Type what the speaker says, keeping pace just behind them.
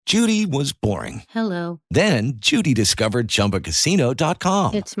Judy was boring. Hello. Then Judy discovered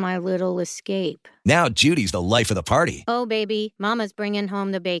ChumbaCasino.com. It's my little escape. Now Judy's the life of the party. Oh, baby, mama's bringing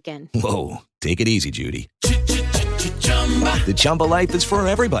home the bacon. Whoa, take it easy, Judy. The Chumba life is for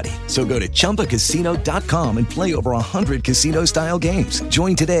everybody. So go to ChumbaCasino.com and play over 100 casino-style games.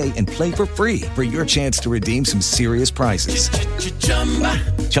 Join today and play for free for your chance to redeem some serious prizes.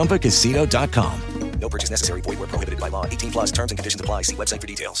 ChumbaCasino.com. No purchase necessary. Void where prohibited by law. 18 plus terms and conditions apply. See website for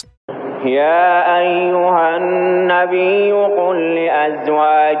details. يا أيها النبي قل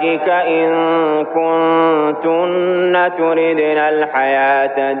لأزواجك إن كنتن تردن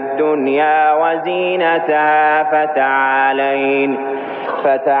الحياة الدنيا وزينتها فتعالين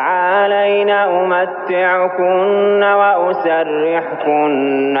أمتعكن وأسرحكن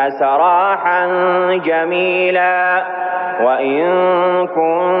سراحا جميلا وإن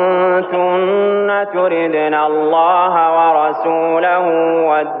كنتن تردن الله ورسوله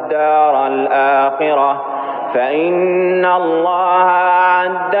والدار الآخرة فإن الله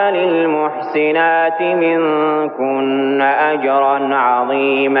أعد للمحسنات منكن أجرا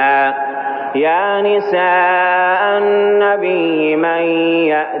عظيما يا نساء النبي من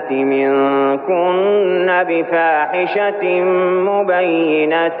يأت منكن بفاحشة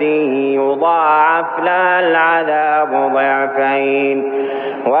مبينة يضاعف لها العذاب ضعفين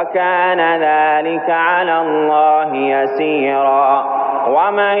وكان ذلك على الله يسيرا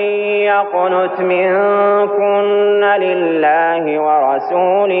ومن يقنت منكن لله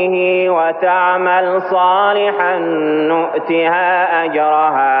ورسوله وتعمل صالحا نؤتها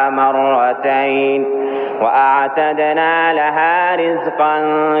أجرها مرتين وأعتدنا لها رزقا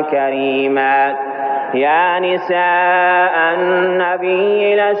كريما يا نساء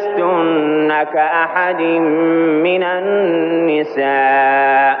النبي لستن كأحد من النساء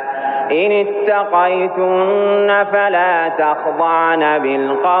إن اتقيتن فلا تخضعن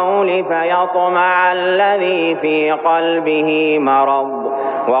بالقول فيطمع الذي في قلبه مرض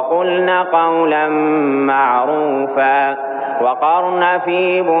وقلن قولا معروفا وقرن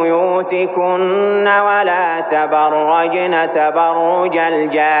في بيوتكن ولا تبرجن تبرج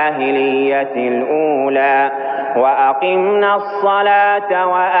الجاهلية الأولى وأقمنا الصلاة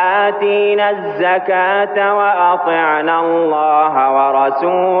وآتينا الزكاة وأطعنا الله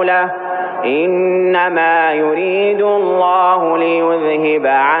ورسوله إنما يريد الله ليذهب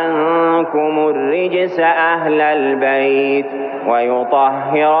عنكم الرجس أهل البيت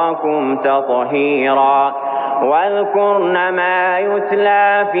ويطهركم تطهيرا واذكرن ما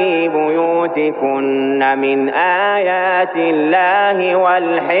يتلى في بيوتكن من آيات الله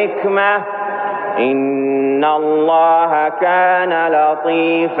والحكمة إن الله كان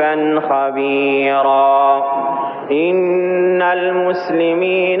لطيفا خبيرا إن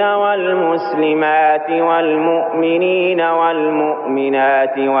المسلمين والمسلمات والمؤمنين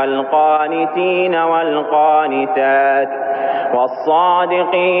والمؤمنات والقانتين والقانتات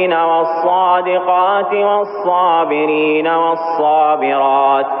والصادقين والصادقات والصابرين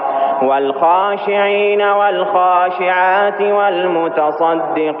والصابرات والخاشعين والخاشعات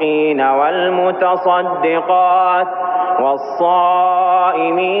والمتصدقين والمتصدقات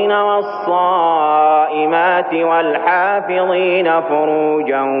والصائمين والصائمات والحافظين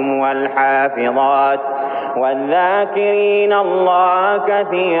فروجهم والحافظات والذاكرين الله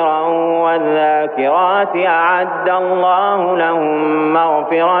كثيرا والذاكرات أعد الله لهم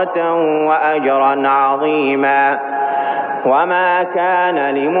مغفرة وأجرا عظيما وما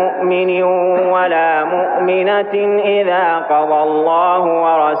كان لمؤمن ولا مؤمنة إذا قضى الله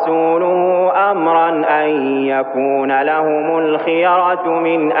ورسوله أمرا أن يكون لهم الخيرة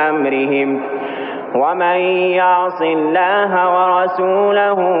من أمرهم ومن يعص الله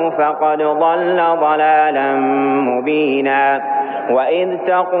ورسوله فقد ضل ضلالا مبينا وإذ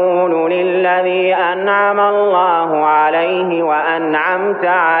تقول للذي أنعم الله عليه وأنعمت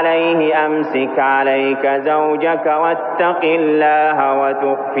عليه أمسك عليك زوجك واتق الله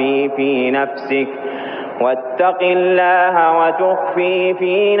وتخفي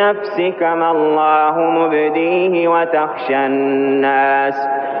في نفسك ما الله مبديه وتخشى الناس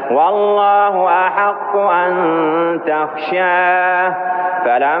والله أحق أن تخشاه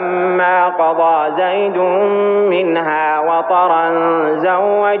فلما قضى زيد منها وطرا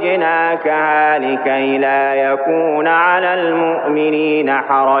زوجناكها لكي لا يكون على المؤمنين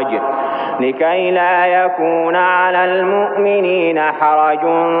حرج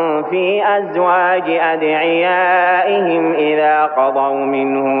في أزواج أدعيائهم إذا قضوا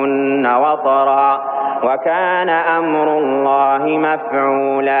منهن وطرا وكان أمر الله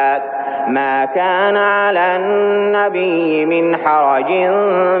مفعولا ما كان على النبي من حرج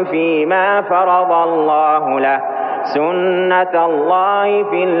فيما فرض الله له سنة الله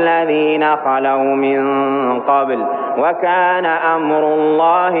في الذين خلوا من قبل وكان أمر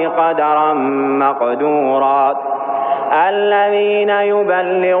الله قدرا مقدورا الذين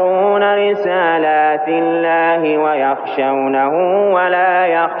يبلغون رسالات الله ويخشونه ولا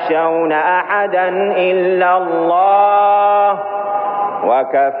يخشون أحدا إلا الله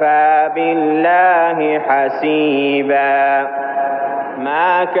وكفى بالله حسيبا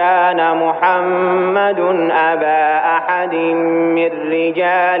ما كان محمد أبا أحد من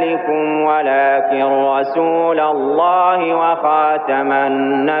رجالكم ولكن رسول الله وخاتم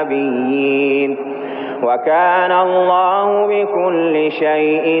النبيين وكان الله بكل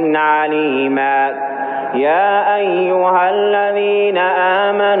شيء عليما يا أيها الذين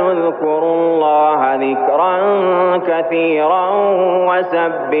آمنوا اذكروا الله ذكرا كثيرا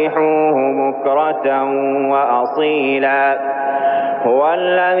وسبحوه بكرة وأصيلا هو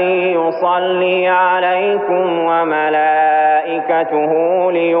الذي يصلي عليكم وملائكته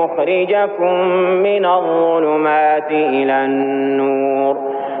ليخرجكم من الظلمات إلى النور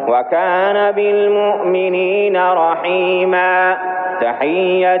وكان بالمؤمنين رحيما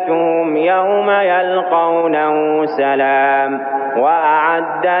تحيتهم يوم يلقونه سلام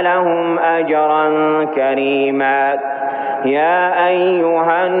وأعد لهم أجرا كريما يا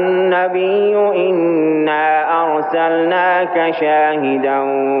أيها النبي إنا أرسلناك شاهدا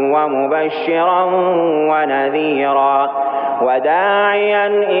ومبشرا ونذيرا وداعيا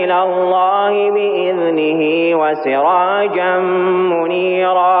إلى الله بإذنه وسراجا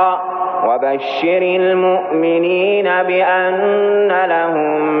منيرا وبشر المؤمنين بأن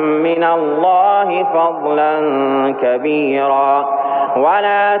لهم من الله فضلا كبيرا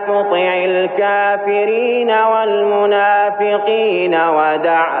ولا تطع الكافرين والمنافقين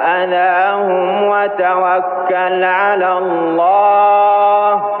ودع أذاهم وتوكل على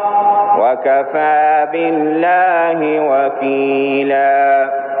الله وكفى بالله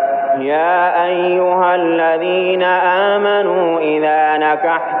وكيلا يا أيها الذين آمنوا إذا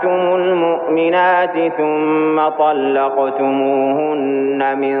نكحتم المؤمنات ثم طلقتموهن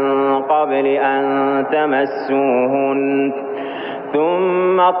من قبل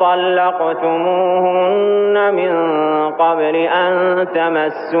أن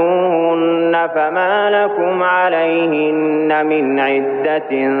تمسوهن فما لكم عليهن من عدة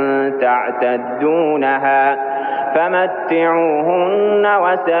تعتدونها فمتعوهن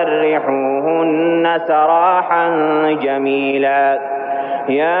وسرحوهن سراحا جميلا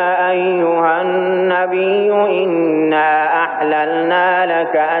يا أيها النبي إنا أحللنا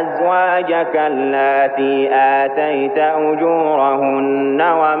لك أزواجك اللاتي آتيت أجورهن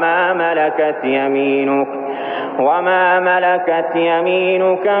وما ملكت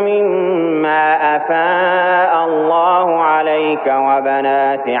يمينك مما أفاء الله عليك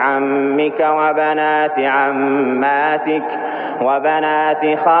وبنات عمك وبنات عماتك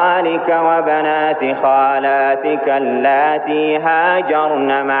وبنات خالك وبنات خالاتك اللاتي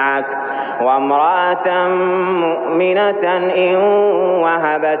هاجرن معك وامرأة مؤمنة إن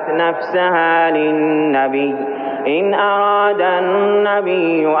وهبت نفسها للنبي إن أراد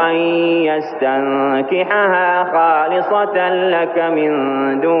النبي أن يستنكحها خالصة لك من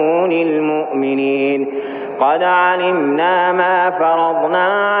دون المؤمنين قد علمنا ما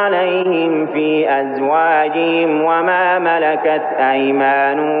فرضنا عليهم في أزواجهم وما ملكت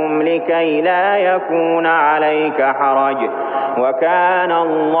أيمانهم لكي لا يكون عليك حرج وكان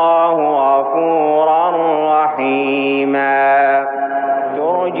الله غفورا رحيما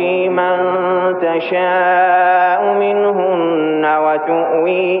ترجي من تشاء منهن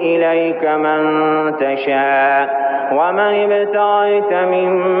وتؤوي إليك من تشاء ومن ابتغيت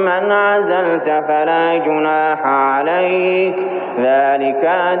ممن عزلت فلا جناح عليك ذلك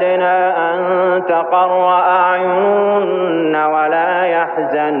أدنى أن تقر أعينهن ولا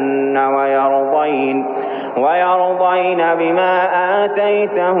يحزن ويرضين بما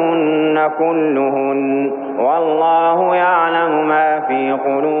آتيتهن كلهن والله يعلم ما في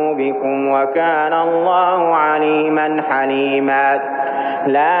قلوبكم وكان الله عليما حليما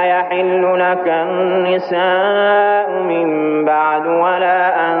لا يحل لك النساء من بعد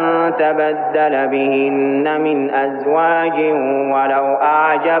ولا أن تبدل بهن من أزواج ولو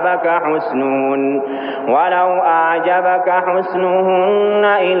أعجبك حسنهن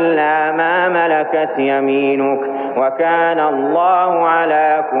إلا ما ملكت يمينك وكان الله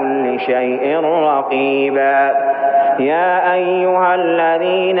على كل شيء رقيبا يا أيها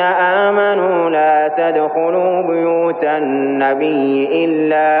الذين آمنوا لا تدخلوا بيوت النبي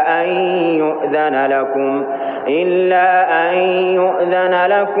إلا أن يؤذن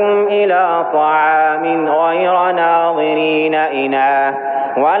لكم إلى طعام غير ناظرين إناه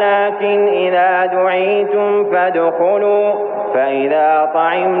ولكن إذا دعيتم فادخلوا فإذا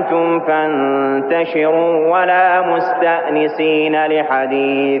طعمتم فانتشروا ولا مستأنسين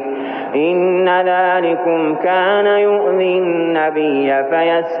لحديث إن ذلكم كان يؤذي النبي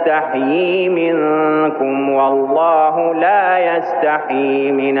فيستحيي منكم والله لا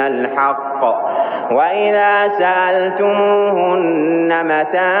يستحيي من الحق وإذا سألتموهن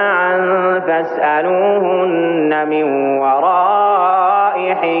متاعا فاسألوهن من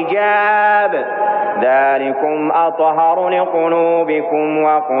وراء حجاب ذلكم أطهر لقلوبكم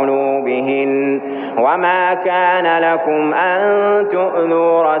وقلوبهن وما كان لكم أن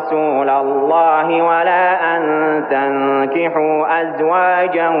تؤذوا رسول الله ولا أن تنكحوا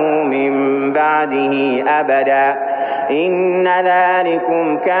أزواجه من بعده أبدا إن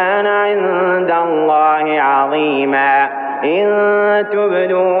ذلكم كان عند الله عظيما إن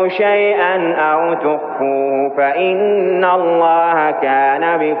تبدوا شيئا أو تخفوه فإن الله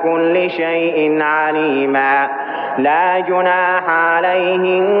كان بكل شيء عليما لا جناح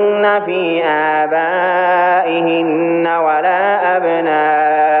عليهن في آبائهن ولا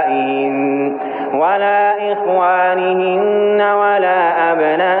أبنائهن ولا إخوانهن ولا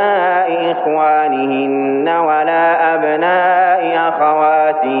أبناء إخوانهن ولا أبناء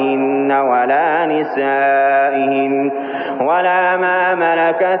أخواتهن ولا نسائهن ولا ما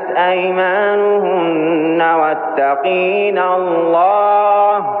ملكت أيمانهن واتقين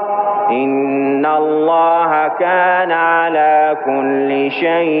الله إن الله كان على كل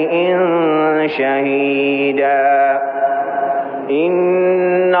شيء شهيدا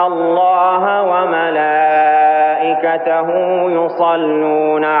إن الله وملائكته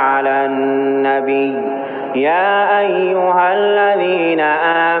يصلون على النبي يا أيها الذين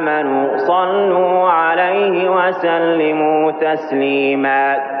آمنوا صلوا عليه وسلموا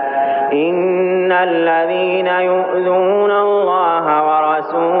تسليما إن الذين يؤذون الله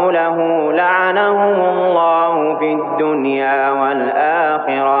ورسوله لعنهم الله في الدنيا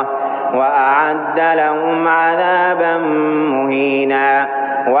والآخرة وأعد لهم عذابا مهينا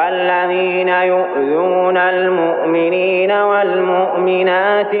والذين يؤذون المؤمنين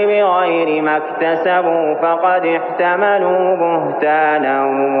والمؤمنات بغير ما اكتسبوا فقد احتملوا بهتانا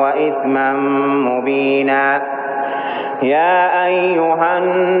وإثما مبينا يا أيها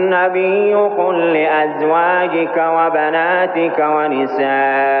النبي قل لأزواجك وبناتك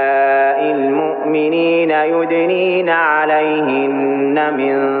ونساء المؤمنين يدنين عليهن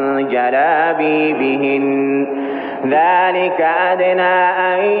من جلابيبهن ذلك أدنى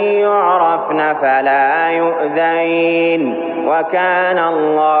أن يعرفن فلا يؤذين وكان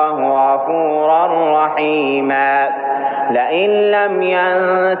الله غفورا رحيما لئن لم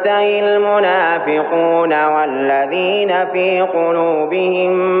ينته المنافقون والذين في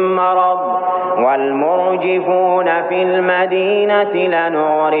قلوبهم مرض والمرجفون في المدينة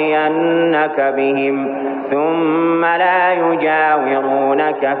لنغرينك بهم ثم لا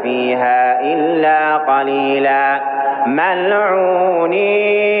يجاورونك فيها إلا قليلا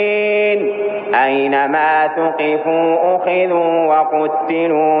ملعونين أينما ثقفوا أخذوا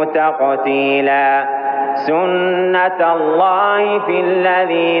وقتلوا تقتيلا سنة الله في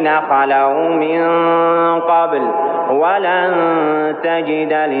الذين خلوا من قبل ولن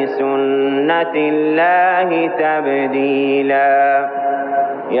تجد لسنة الله تبديلا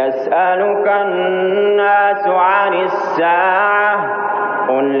يسألك الناس عن الساعة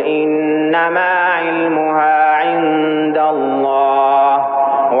قل إنما علمها عند الله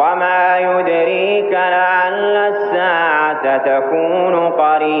وما يدريك لعل الساعة تكون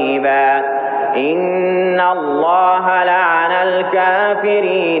قريبا إن الله لعن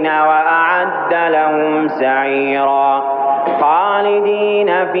الكافرين وأعد لهم سعيرا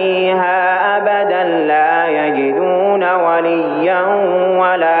خالدين فيها أبدا لا يجدون وليا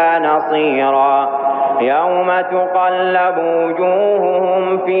ولا نصيرا يوم تقلب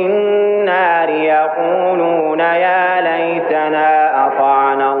وجوههم في النار يقولون يا ليتنا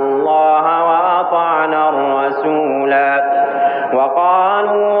أطعنا الله وأطعنا الرسولا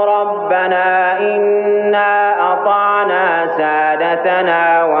وقالوا ربنا إنا أطعنا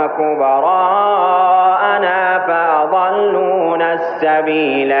سادتنا وكبراءنا فأضلونا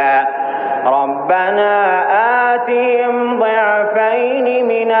السبيلا ربنا آتهم ضعفين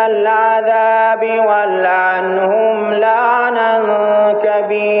من العذاب والعنهم لعنا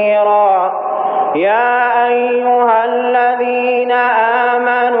كبيرا يا أيها الذين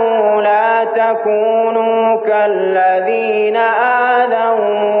آمنوا لا تكونوا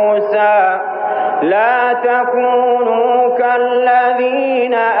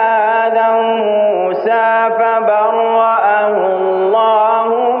كالذين آذوا موسى فبرأه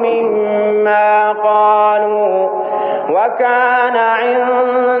الله مما قالوا وكان عند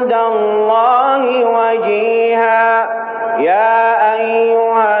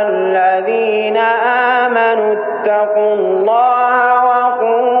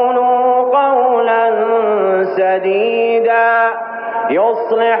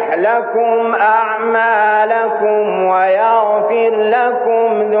يصلح لكم أعمالكم ويغفر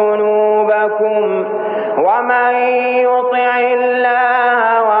لكم ذنوبكم ومن يطع الله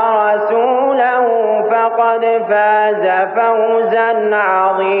ورسوله فقد فاز فوزا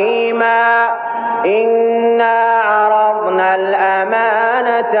عظيما. إنا عرضنا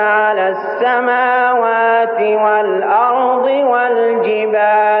الأمانة على السماوات والأرض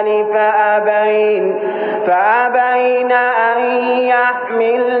والجبال فأبين أن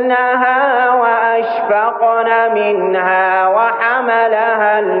يحملنها وأشفقن منها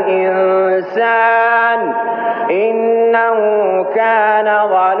وحملها الإنسان إنه كان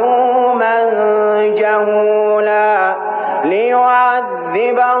ظلوما جهولا.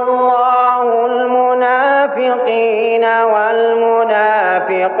 ليعذب الله المنافقين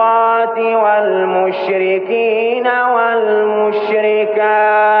والمنافقات والمشركين والمشركات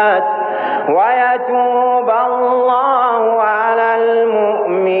ويتوب الله على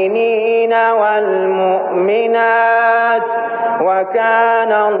المؤمنين والمؤمنات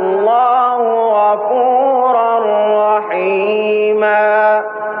وكان الله غفورا رحيما.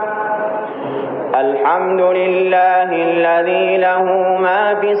 الحمد لله الذي له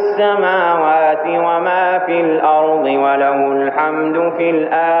ما في السماوات وما في الأرض وله الحمد في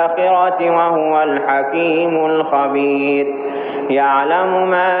الآخرة وهو الحكيم الخبير. يعلم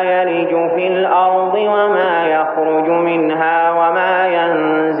ما يلج في الأرض وما يخرج منها وما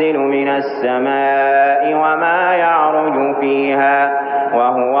ينزل من السماء وما يعرج فيها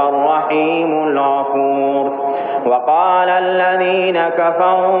وهو الرحيم الغفور. وقال الذين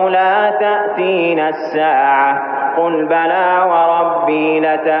كفروا لا تأتينا الساعة قل بلى وربي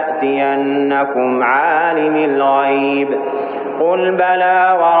لتأتينكم عالم الغيب قل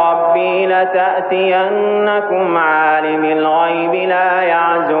بلى وربي لتأتينكم عالم الغيب لا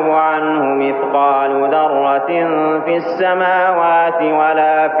يعزب عنه مثقال ذرة في السماوات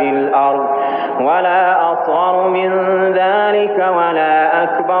ولا في الأرض ولا أصغر من ذلك ولا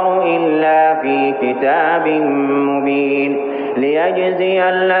أكبر إلا في كتاب مبين. ليجزي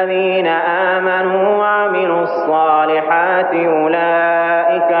الذين آمنوا وعملوا الصالحات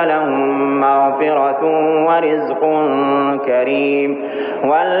أولئك لهم مغفرة ورزق كريم.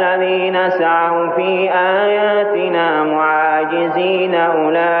 والذين سعوا في آياتنا معاجزين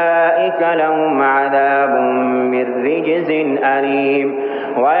أولئك لهم عذاب من رجز أليم.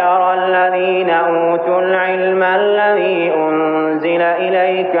 ويرى الذين أوتوا العلم الذي أنزل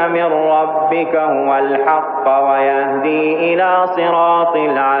إليك من ربك هو الحق ويهدي إلى صراط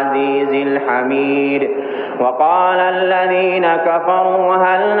العزيز الحميد. وقال الذين كفروا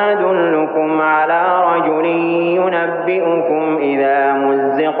هل ندلكم على رجل ينبئكم إذا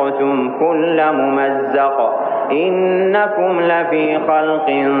مزقتم كل ممزق إنكم لفي خلق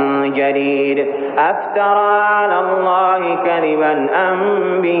جديد أفترى على الله كذبا أم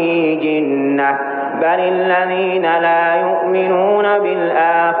به جنة بل الذين لا يؤمنون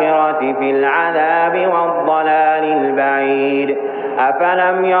بالآخرة في العذاب والضلال البعيد.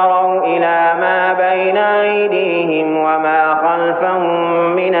 أفلم يروا إلى ما بين أيديهم وما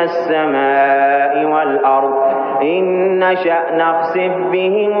خلفهم من السماء والأرض إن نشأ نخسف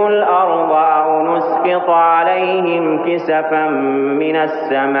بهم الأرض أو نسقط عليهم كسفا من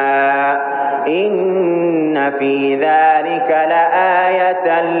السماء إن في ذلك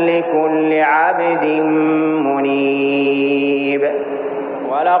لآية لكل عبد منيب.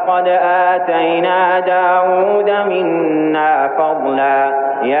 ولقد آتينا داود منا فضلا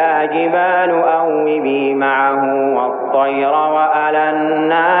يا جبال أوبي معه والطير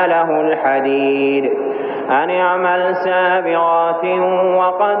وألنا له الحديد أن اعمل سابغات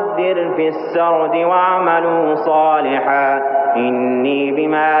وقدر في السرد واعملوا صالحا إني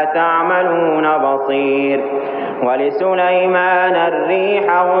بما تعملون بصير. ولسليمان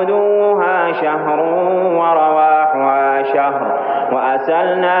الريح غدوها شهر ورواحها شهر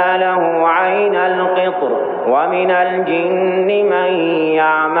وأسلنا له عين القطر ومن الجن من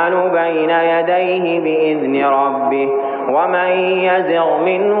يعمل بين يديه بإذن ربه ومن يزغ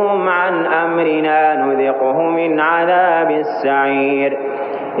منهم عن أمرنا نذقه من عذاب السعير.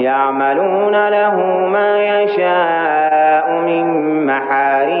 يعملون له ما يشاء من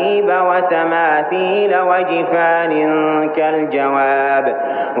محاريب وتماثيل وجفان كالجواب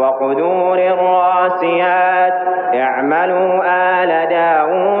وقدور الراسيات اعملوا آل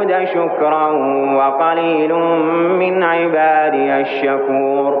داود شكرا وقليل من عبادي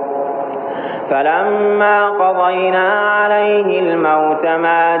الشكور. فلما قضينا عليه الموت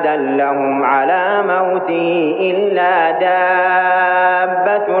ما دلهم على موته إلا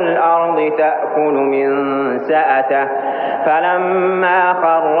دابة الأرض الأرض تأكل من سأته فلما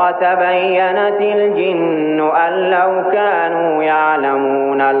خر تبينت الجن أن لو كانوا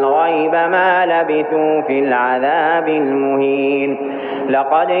يعلمون الغيب ما لبثوا في العذاب المهين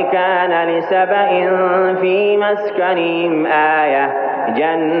لقد كان لسبإ في مسكنهم آية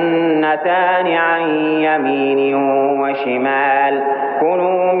جنتان عن يمين وشمال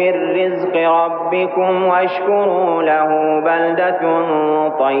كلوا من رزق ربكم واشكروا له بلدة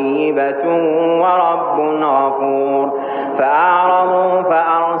طيبة ورب غفور فأعرضوا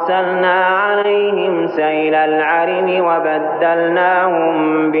فأرسلنا عليهم سيل العرم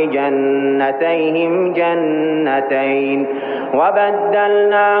وبدلناهم بجنتين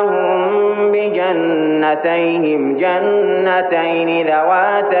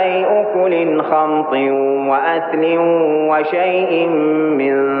ذواتي أكل خمط وأثل وشيء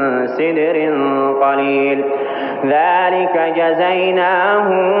من سدر قليل ذلك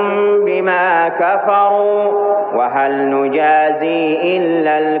جزيناهم بما كفروا وهل نجازي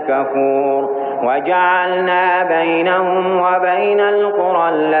إلا الكفور وجعلنا بينهم وبين القرى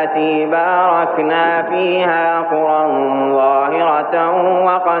التي باركنا فيها قرى ظاهرة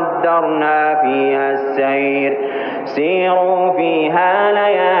وقدرنا فيها السير سيروا فيها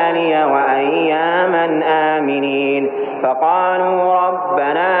ليالي وأياما آمنين فقالوا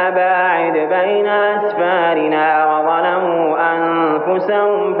ربنا باعد بين أسفارنا وظلموا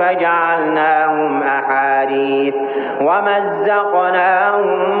أنفسهم فجعلناهم أحاديث ومزقناهم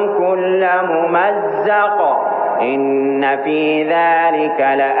كل ممزق إن في ذلك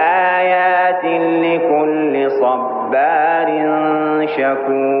لآيات لكل صبار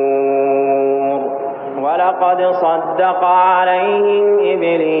شكور ولقد صدق عليهم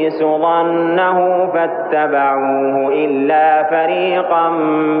إبليس ظنه فاتبعوه إلا فريقا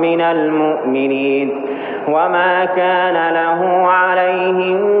من المؤمنين وما كان له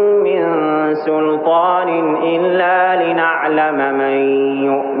عليهم من سلطان إلا لنعلم من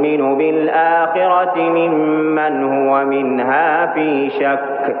يؤمن بالآخرة ممن هو منها في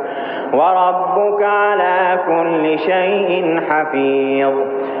شك وربك على كل شيء حفيظ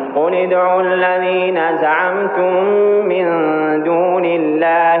قل ادعوا الذين زعمتم من دون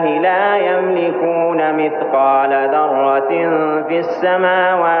الله لا يملكون مثقال ذرة في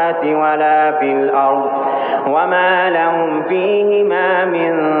السماوات ولا في الأرض وما لهم فيهما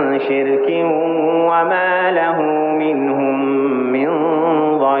من شرك وما له منهم من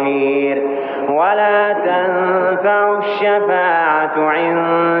ظهير ولا تنفع الشفاعة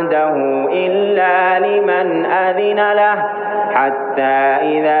عنده إلا لمن أذن له حتى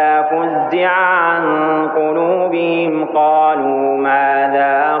إذا فزع عن قلوبهم قالوا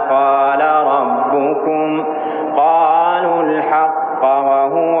ماذا قال ربكم قالوا الحق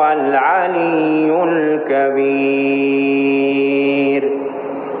وهو العلي الكبير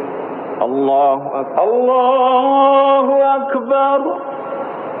الله أكبر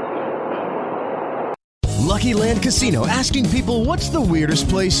Lucky Land Casino, asking people, what's the weirdest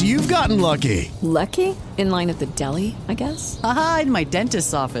place you've gotten lucky? Lucky? In line at the deli, I guess? Aha, in my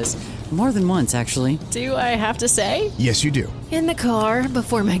dentist's office. More than once, actually. Do I have to say? Yes, you do. In the car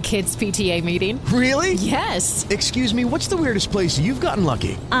before my kids' PTA meeting. Really? Yes. Excuse me, what's the weirdest place you've gotten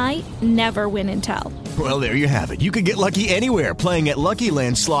lucky? I never win and tell. Well, there you have it. You can get lucky anywhere, playing at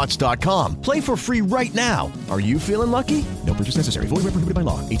LuckyLandSlots.com. Play for free right now. Are you feeling lucky? No purchase necessary. Void where prohibited by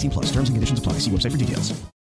law. 18+. Terms and conditions apply. See website for details.